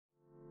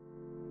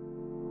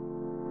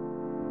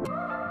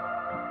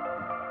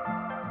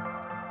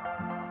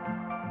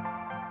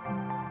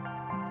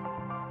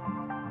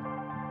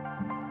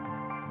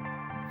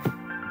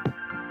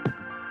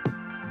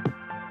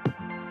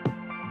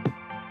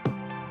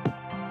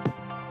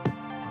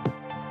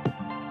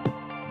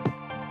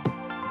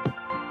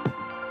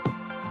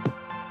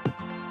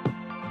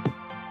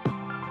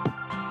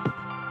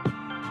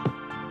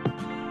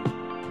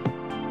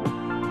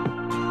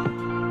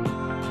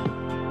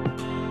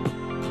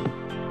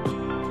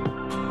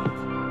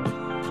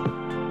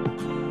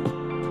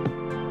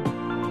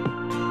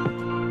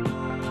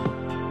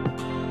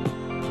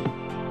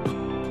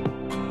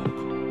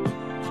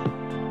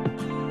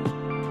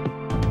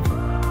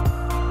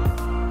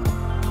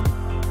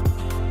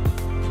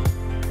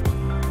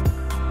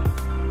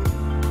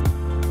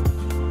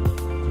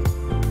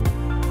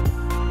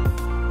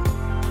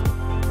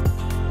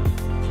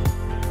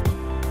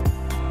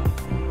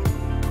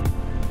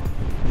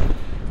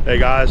Hey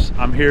guys,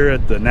 I'm here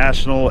at the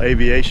National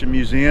Aviation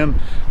Museum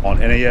on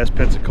NAS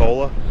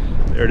Pensacola.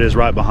 There it is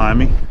right behind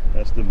me.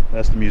 That's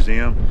the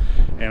museum,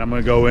 and I'm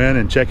going to go in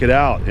and check it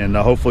out and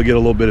hopefully get a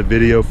little bit of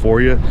video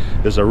for you.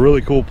 It's a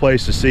really cool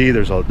place to see.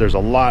 There's a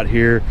lot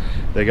here.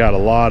 They got a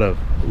lot of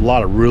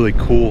really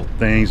cool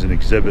things and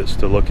exhibits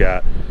to look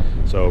at.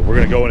 So we're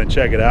going to go in and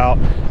check it out.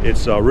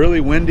 It's really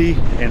windy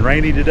and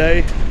rainy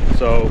today,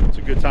 so it's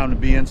a good time to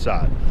be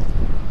inside.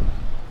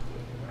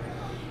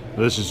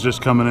 This is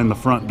just coming in the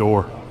front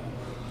door.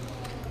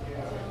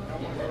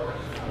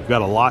 We've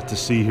got a lot to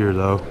see here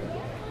though.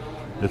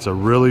 It's a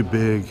really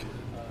big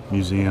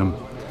museum,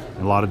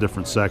 a lot of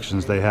different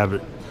sections. They kind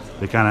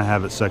of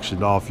have it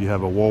sectioned off. You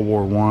have a World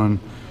War I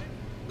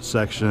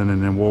section,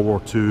 and then World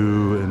War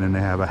II, and then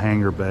they have a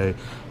hangar bay.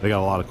 They got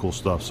a lot of cool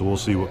stuff, so we'll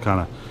see what kind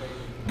of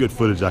good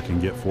footage I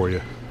can get for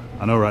you.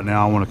 I know right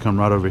now I want to come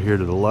right over here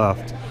to the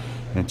left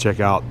and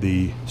check out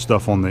the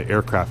stuff on the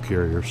aircraft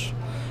carriers.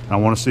 And I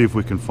want to see if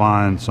we can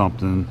find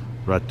something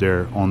right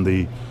there on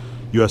the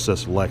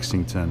USS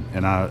Lexington.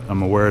 And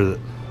I'm aware that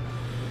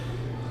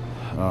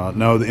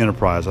no, the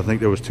Enterprise. I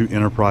think there was two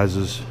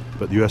Enterprises,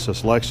 but the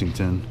USS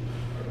Lexington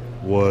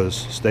was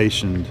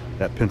stationed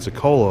at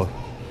Pensacola,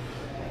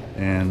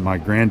 and my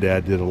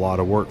granddad did a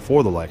lot of work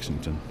for the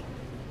Lexington.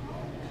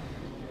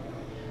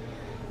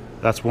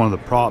 That's one of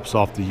the props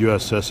off the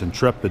USS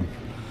Intrepid,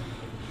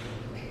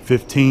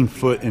 15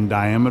 foot in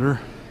diameter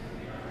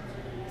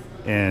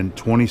and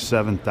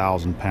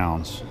 27,000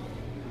 pounds.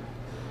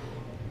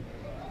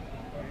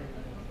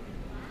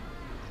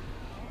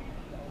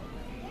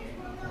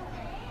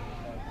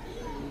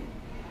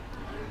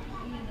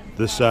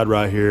 This side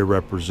right here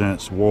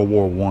represents World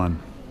War I.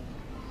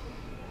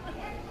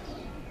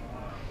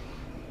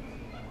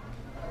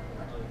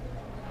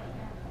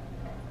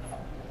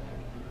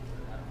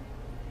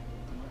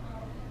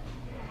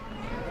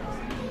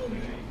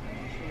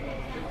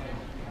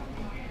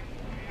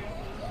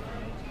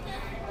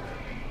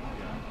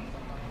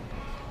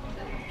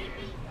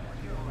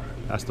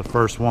 That's the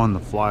first one to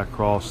fly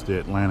across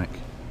the Atlantic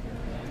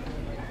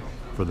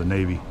for the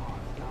Navy.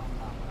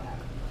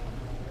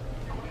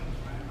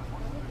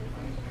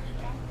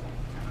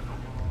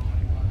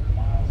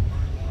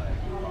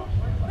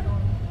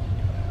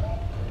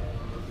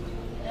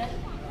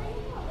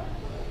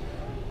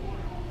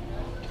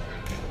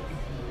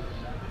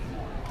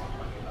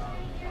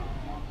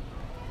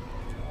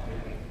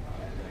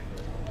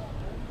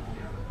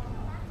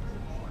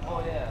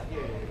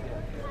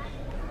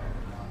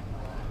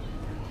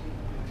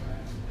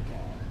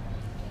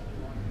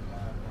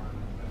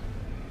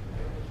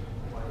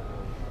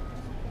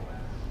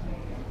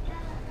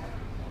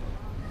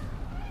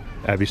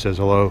 Abby says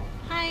hello.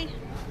 Hi.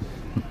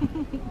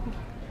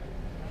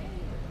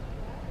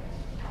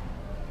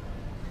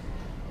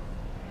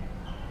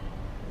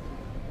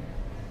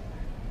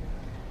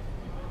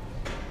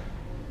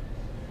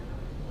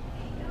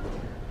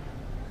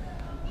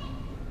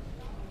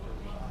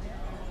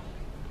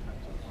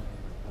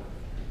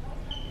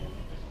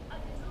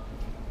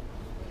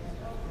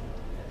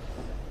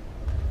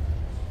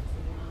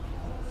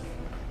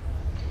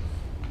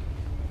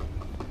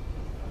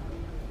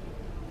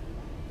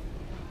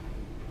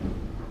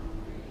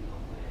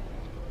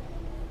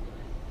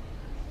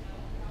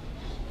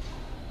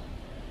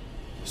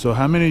 So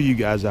how many of you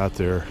guys out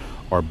there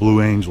are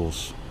Blue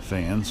Angels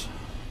fans?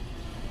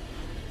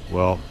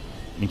 Well,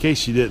 in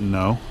case you didn't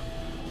know,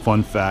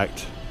 fun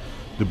fact,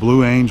 the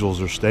Blue Angels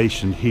are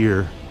stationed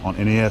here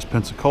on NAS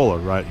Pensacola,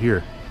 right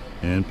here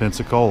in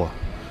Pensacola.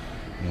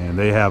 And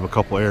they have a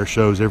couple air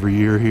shows every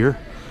year here.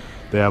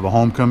 They have a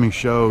homecoming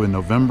show in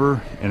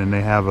November, and then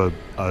they have a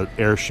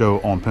air show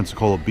on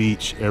Pensacola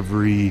Beach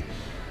every,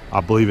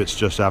 I believe it's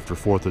just after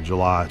 4th of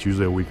July. It's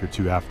usually a week or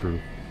two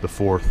after the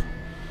 4th.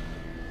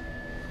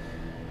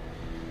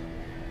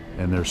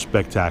 And they're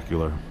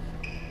spectacular.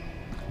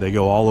 They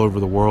go all over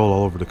the world,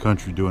 all over the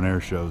country doing air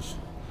shows,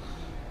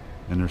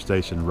 and they're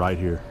stationed right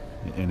here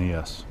at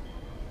NAS.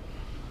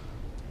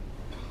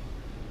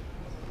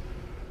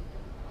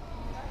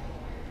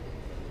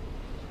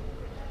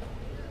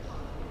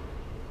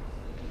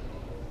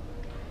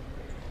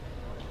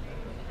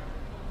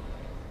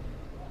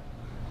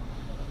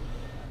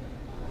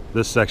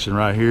 This section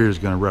right here is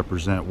going to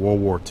represent World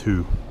War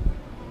II.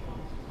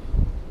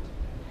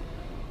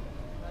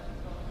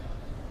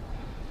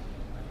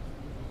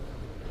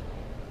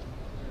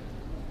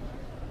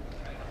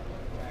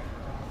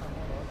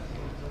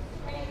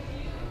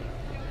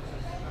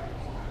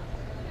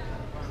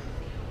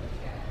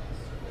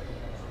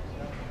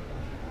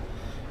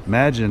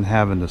 Imagine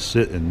having to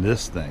sit in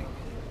this thing.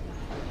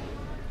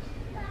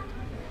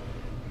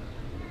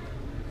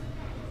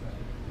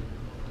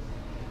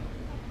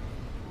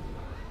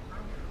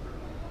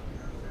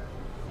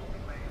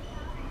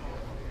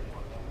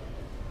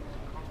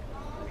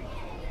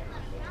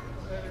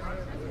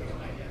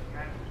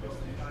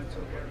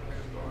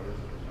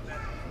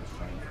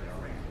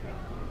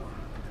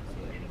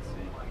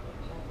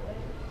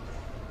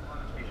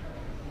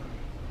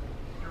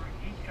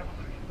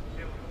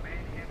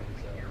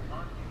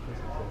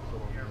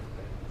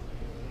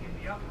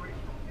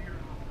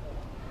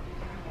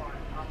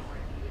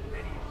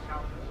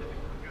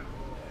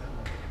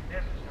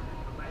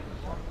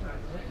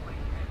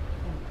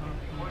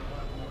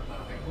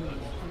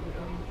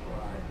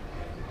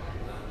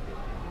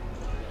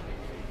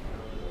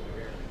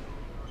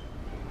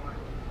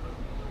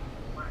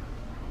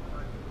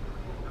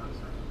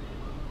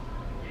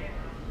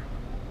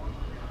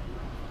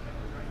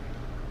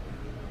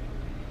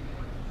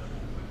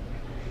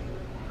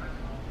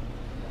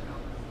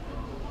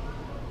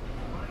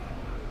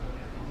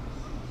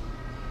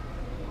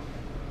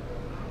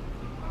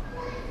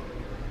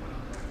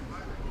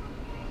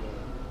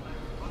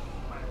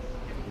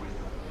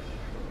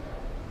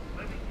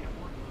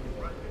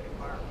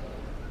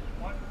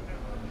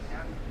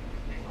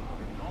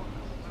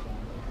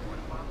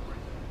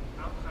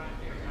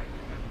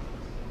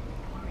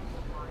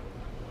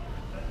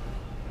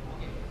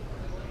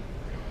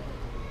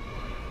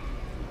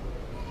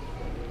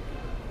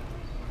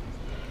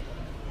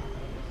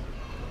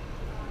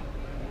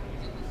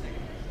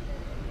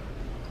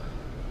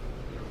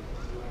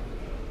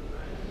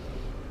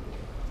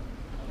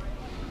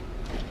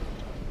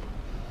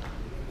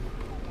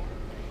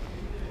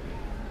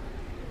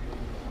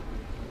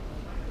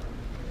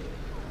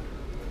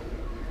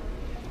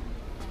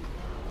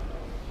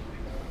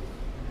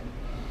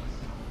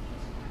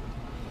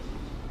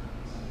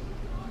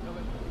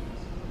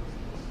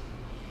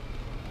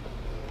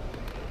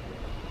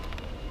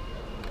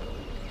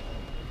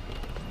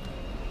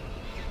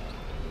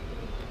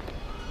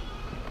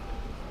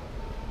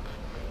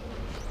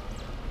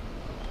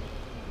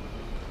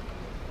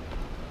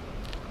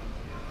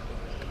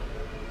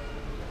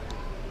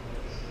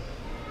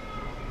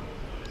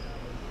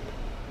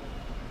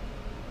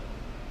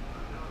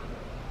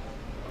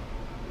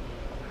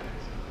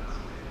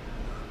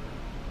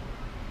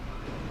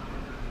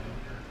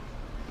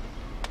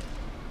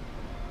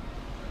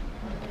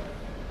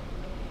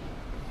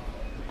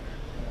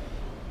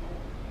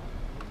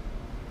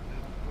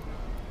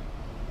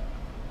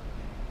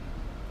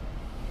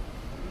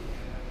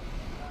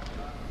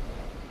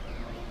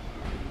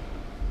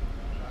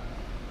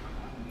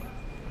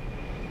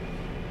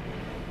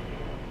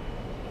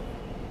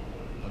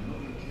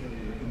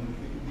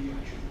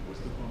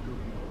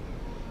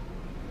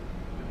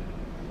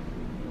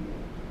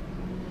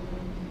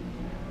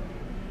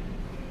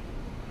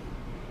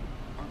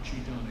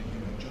 Archie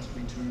Donahue had just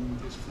returned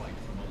with his flight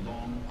from a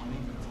long,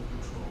 uneventful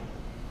patrol.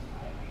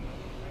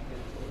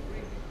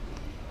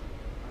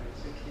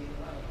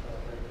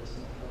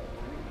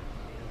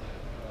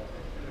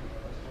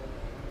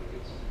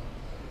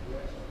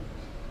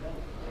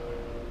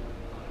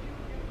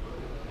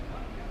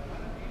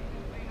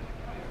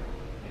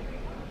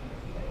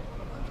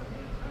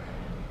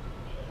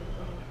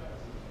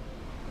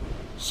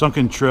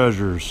 Sunken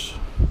treasures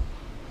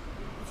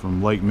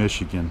from Lake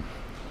Michigan.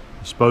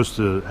 It's supposed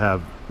to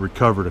have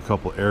recovered a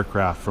couple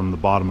aircraft from the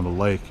bottom of the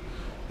lake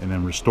and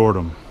then restored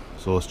them.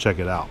 So let's check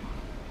it out.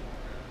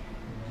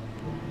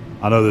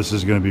 I know this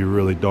is going to be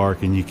really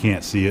dark and you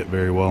can't see it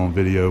very well on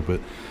video,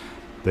 but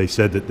they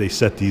said that they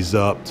set these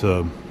up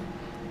to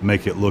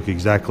make it look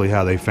exactly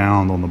how they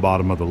found on the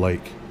bottom of the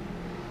lake.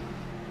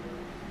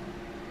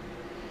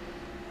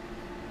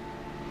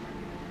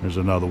 There's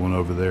another one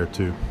over there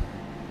too.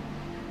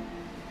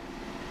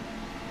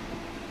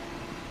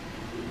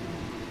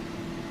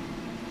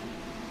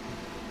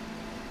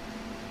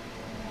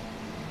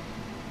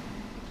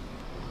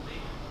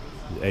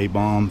 The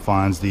A-bomb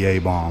finds the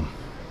A-bomb.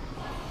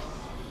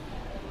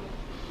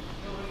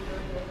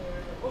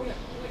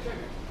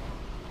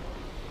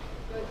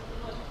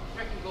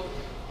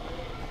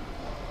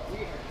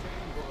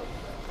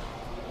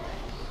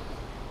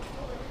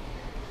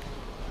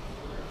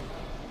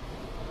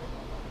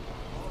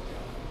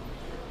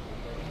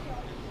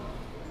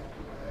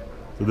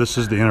 So this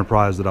is the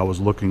Enterprise that I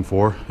was looking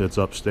for. It's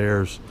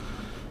upstairs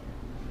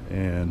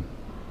and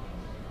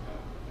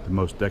the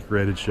most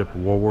decorated ship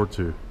of World War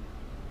II.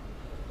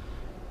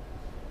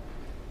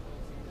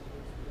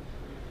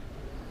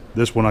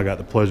 This one I got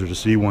the pleasure to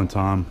see one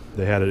time.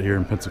 They had it here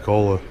in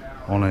Pensacola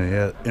on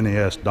a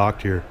NAS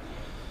docked here.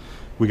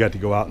 We got to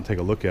go out and take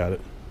a look at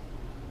it.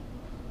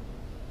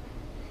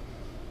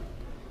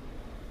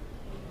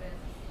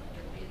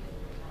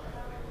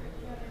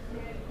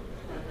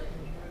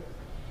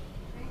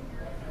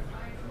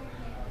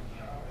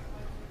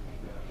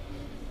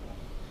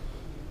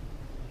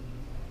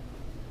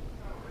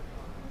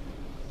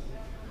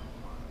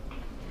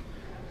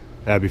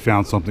 Abby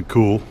found something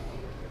cool.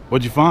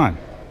 What'd you find?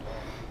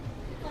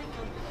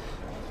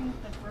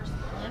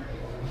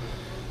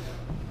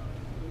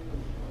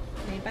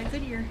 Made by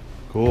Goodyear.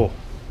 Cool.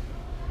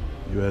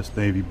 U.S.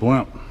 Navy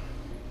blimp.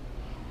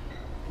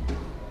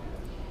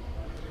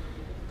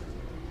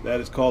 That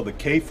is called the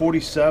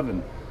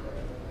K-47.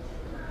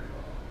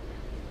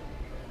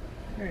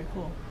 Very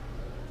cool.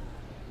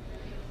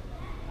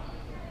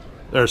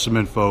 There's some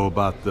info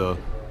about the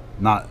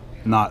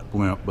not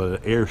blimp,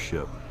 but an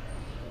airship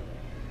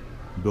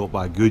built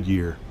by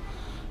Goodyear,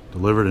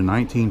 delivered in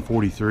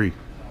 1943.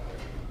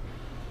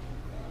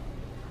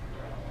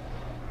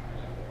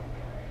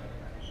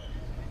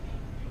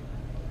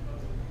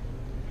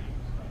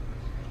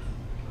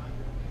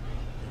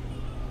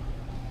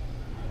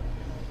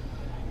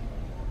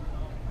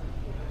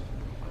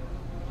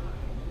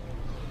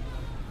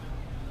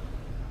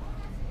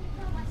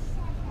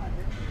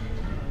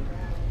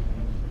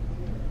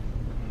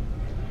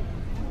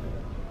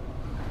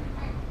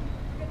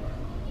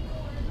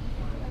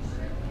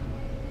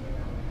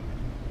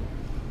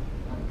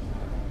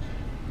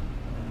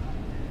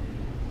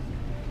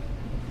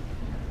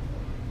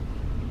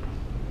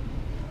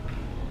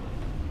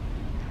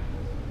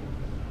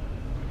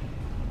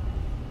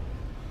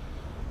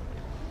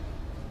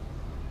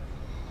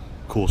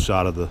 Cool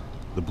shot of the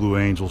Blue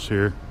Angels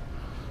here.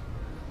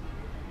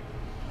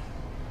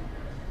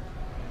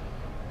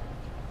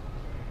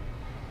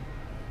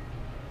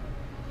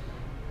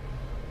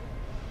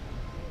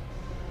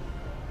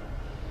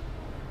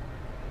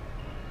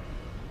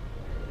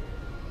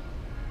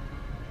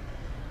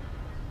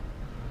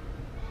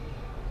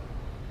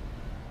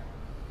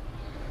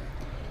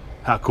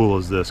 How cool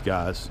is this,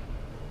 guys?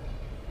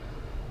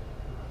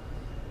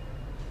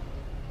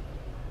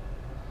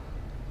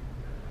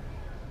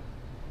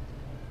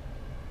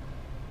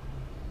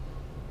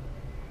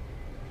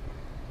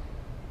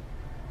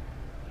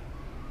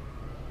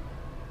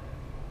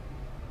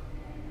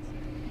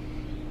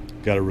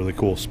 Got a really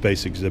cool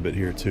space exhibit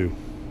here too.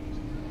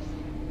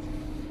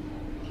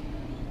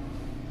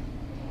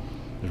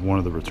 There's one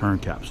of the return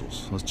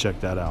capsules. Let's check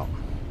that out.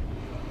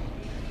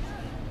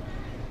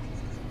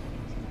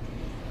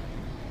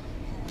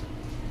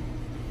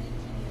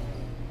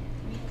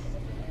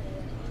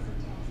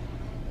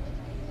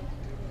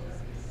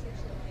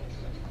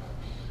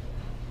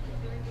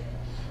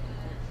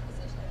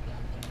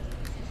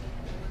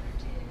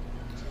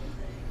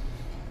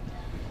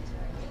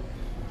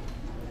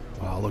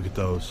 Wow, look at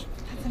those.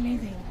 That's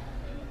amazing.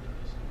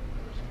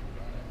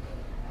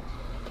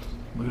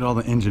 Look at all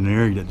the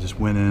engineering that just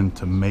went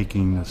into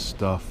making this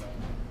stuff.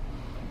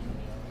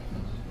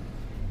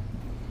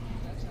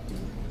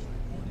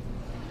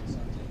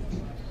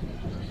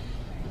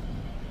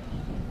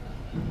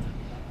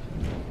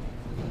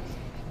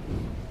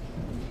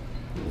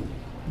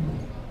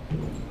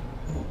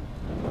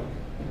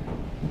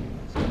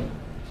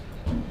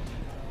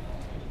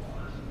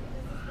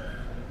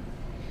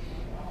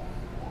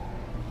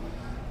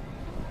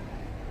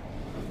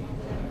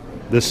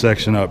 this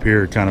section up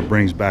here kind of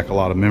brings back a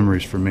lot of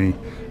memories for me.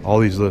 All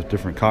these little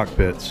different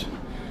cockpits.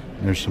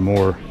 And there's some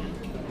more.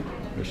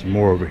 There's some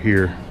more over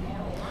here.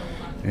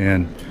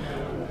 And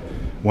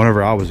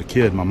whenever I was a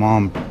kid, my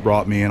mom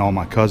brought me and all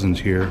my cousins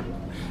here.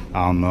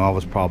 I don't know, I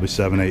was probably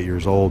 7, 8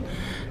 years old,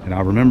 and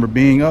I remember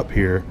being up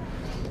here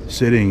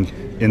sitting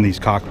in these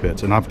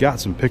cockpits, and I've got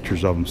some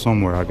pictures of them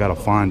somewhere. I got to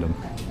find them.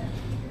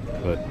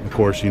 But of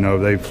course, you know,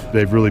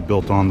 they've really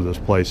built onto this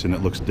place and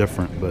it looks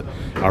different, but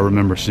I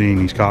remember seeing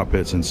these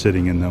cockpits and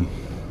sitting in them.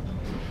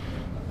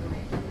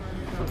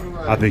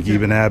 I think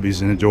even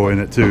Abby's enjoying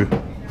it too.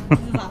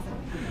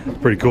 It's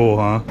pretty cool,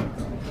 huh?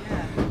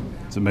 Yeah.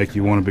 Does it make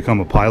you want to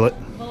become a pilot?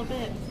 A little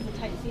bit. It's a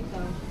tight seat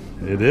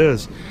though. It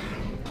is.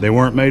 They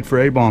weren't made for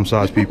A-bomb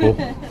size people.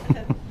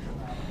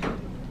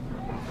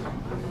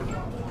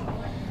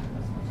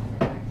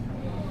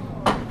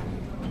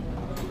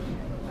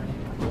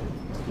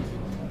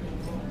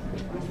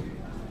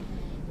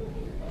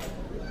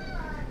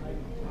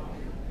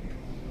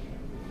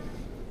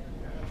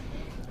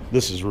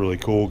 This is really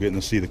cool, getting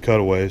to see the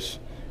cutaways.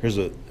 There's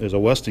a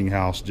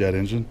Westinghouse jet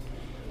engine,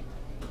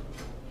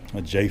 a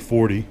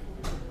J40.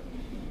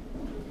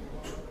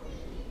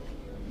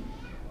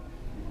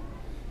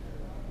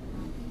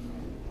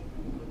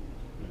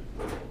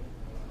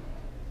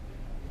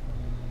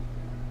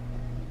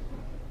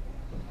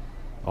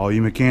 All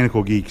you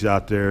mechanical geeks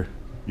out there,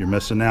 you're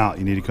missing out.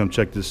 You need to come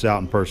check this out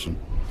in person.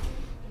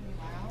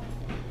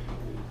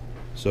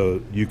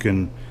 So you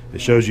can,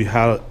 it shows you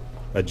how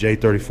a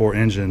J34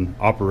 engine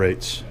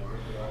operates.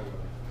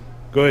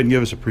 Go ahead and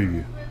give us a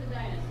preview.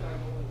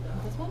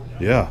 This one?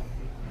 Yeah.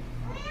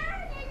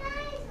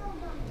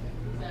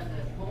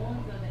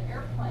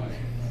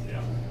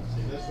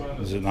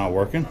 Is it not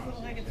working? Looks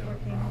like it's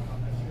working.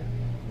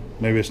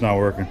 Maybe it's not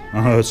working.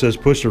 It says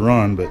push to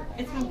run, but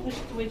It's been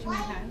pushed way too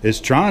many times. it's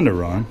trying to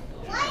run.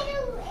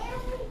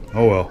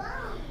 Oh well.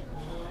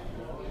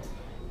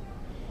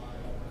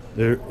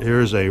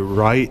 Here's a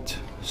Wright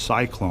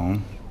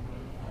Cyclone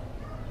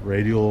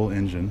radial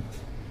engine.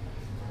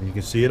 And you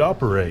can see it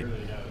operate.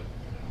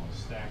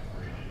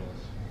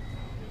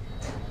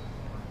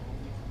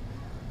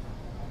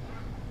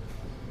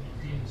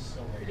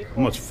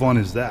 How much fun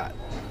is that?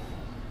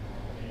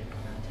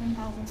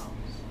 $10,000.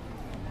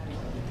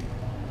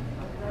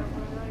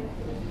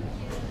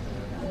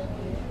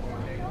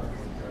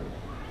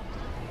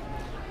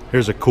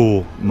 Here's a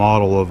cool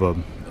model of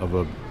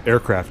a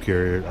aircraft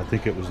carrier. I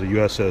think it was the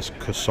USS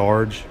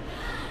Kearsarge,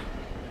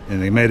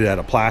 and they made it out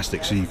of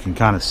plastic so you can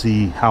kind of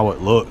see how it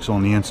looks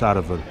on the inside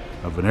of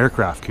an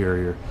aircraft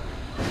carrier.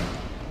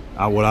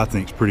 What I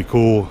think is pretty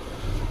cool.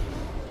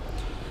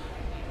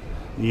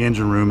 The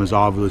engine room is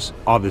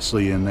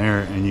obviously in there,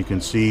 and you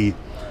can see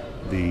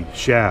the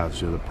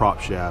shafts, or the prop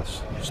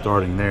shafts,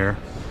 starting there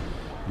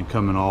and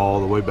coming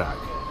all the way back.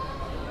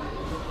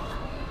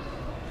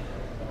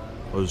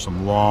 Those are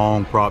some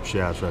long prop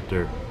shafts right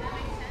there.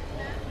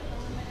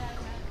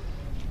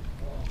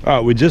 All right,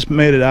 we just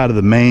made it out of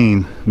the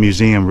main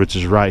museum, which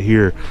is right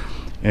here,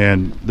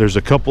 and there's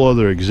a couple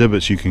other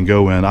exhibits you can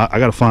go in. I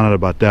got to find out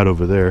about that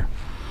over there,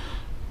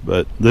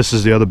 but this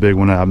is the other big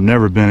one that I've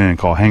never been in,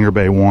 called Hangar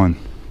Bay 1.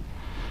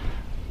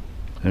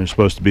 There's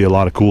supposed to be a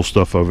lot of cool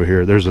stuff over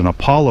here. There's an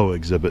Apollo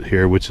exhibit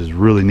here, which is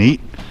really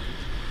neat,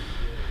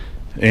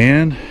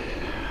 and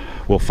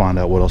we'll find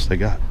out what else they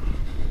got.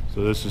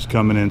 So this is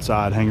coming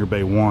inside Hangar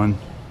Bay 1.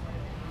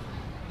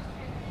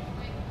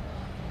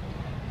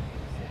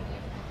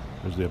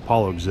 There's the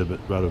Apollo exhibit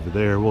right over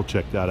there. We'll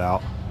check that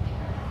out.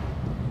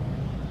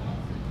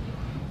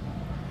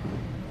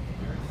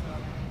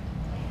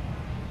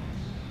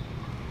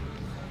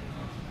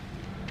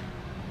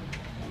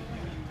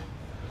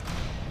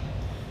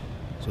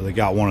 So they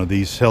got one of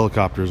these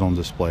helicopters on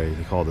display.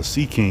 They call it the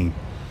Sea King.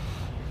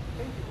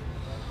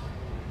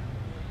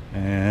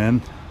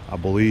 And I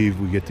believe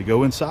we get to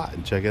go inside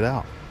and check it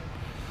out.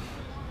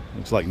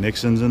 Looks like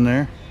Nixon's in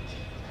there.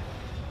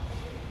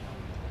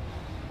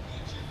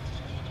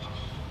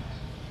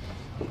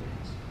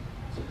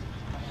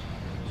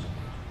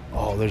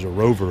 Oh, there's a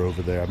rover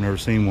over there. I've never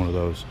seen one of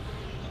those.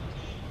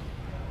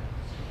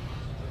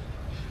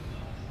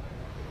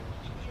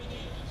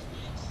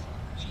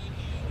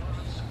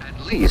 At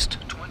least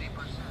 20%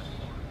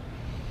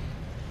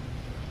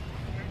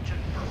 engine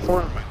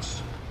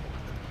performance.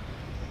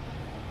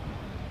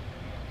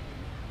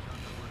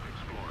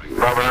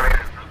 Robert.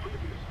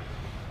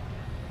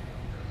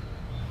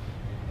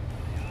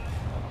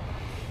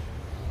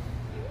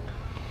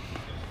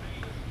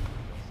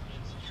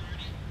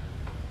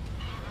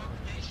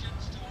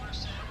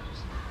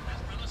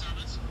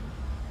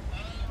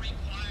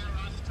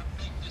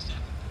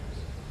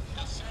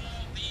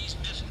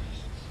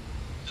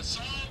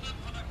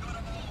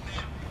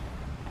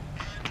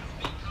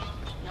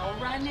 No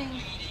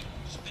running.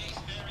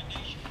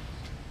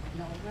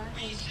 No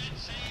running.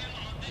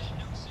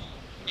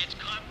 Its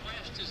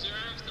conquest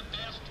deserves the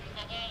best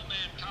of all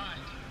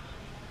mankind,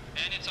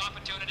 and its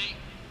opportunity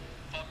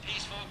for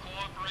peaceful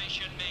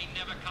cooperation may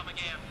never come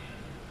again.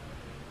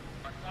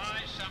 But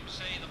why, some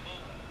say, the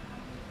moon?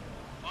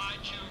 Why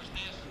choose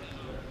this as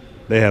a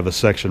They have a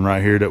section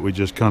right here that we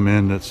just come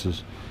in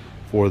that's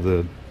for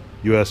the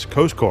U.S.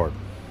 Coast Guard.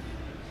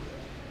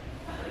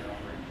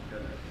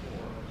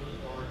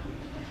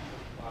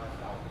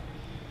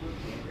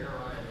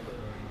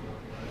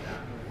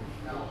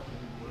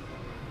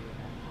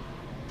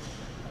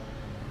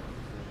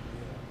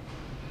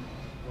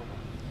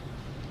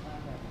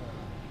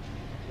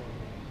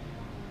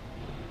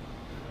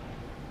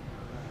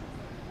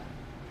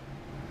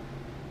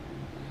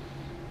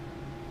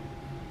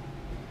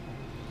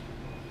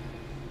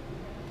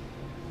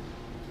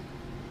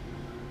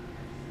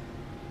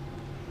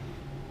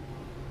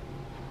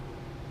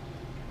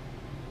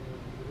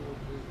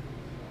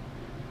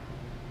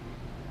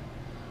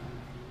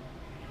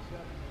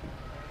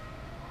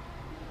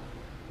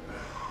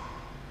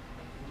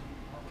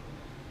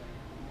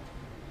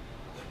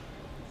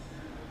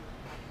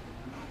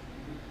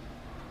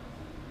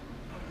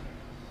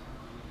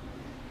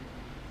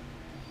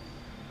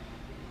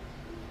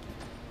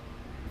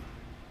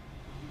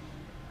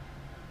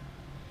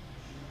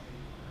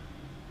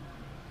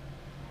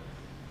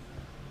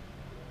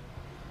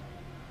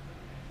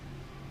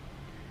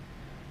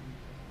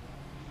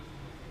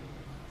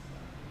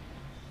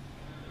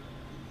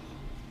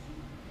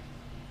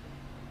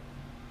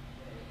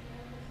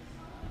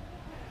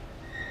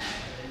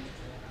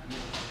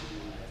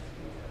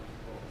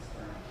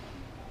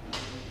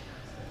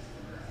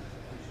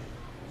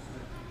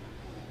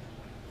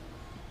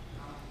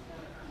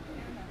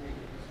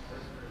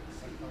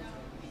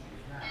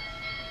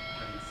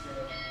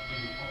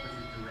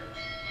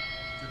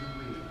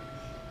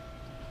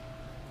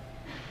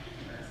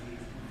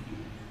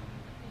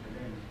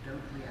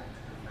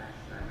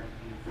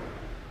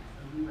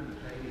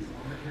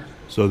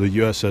 So the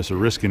USS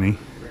Oriskany,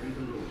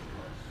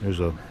 there's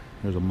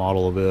a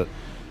model of it.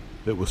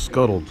 It was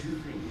scuttled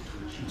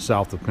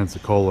south of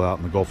Pensacola out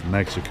in the Gulf of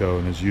Mexico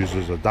and is used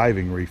as a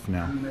diving reef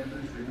now.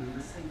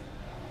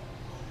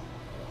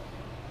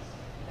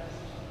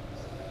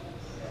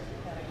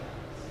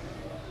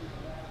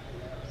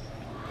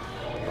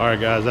 All right,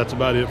 guys, that's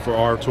about it for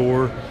our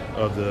tour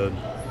of the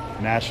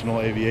National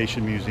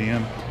Aviation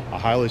Museum. I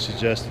highly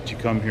suggest that you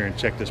come here and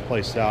check this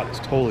place out. It's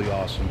totally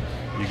awesome.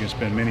 You can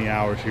spend many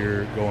hours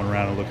here going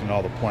around and looking at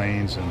all the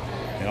planes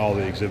and all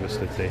the exhibits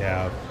that they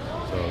have.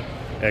 So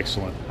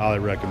excellent, highly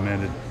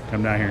recommended.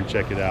 Come down here and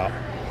check it out.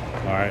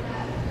 All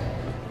right.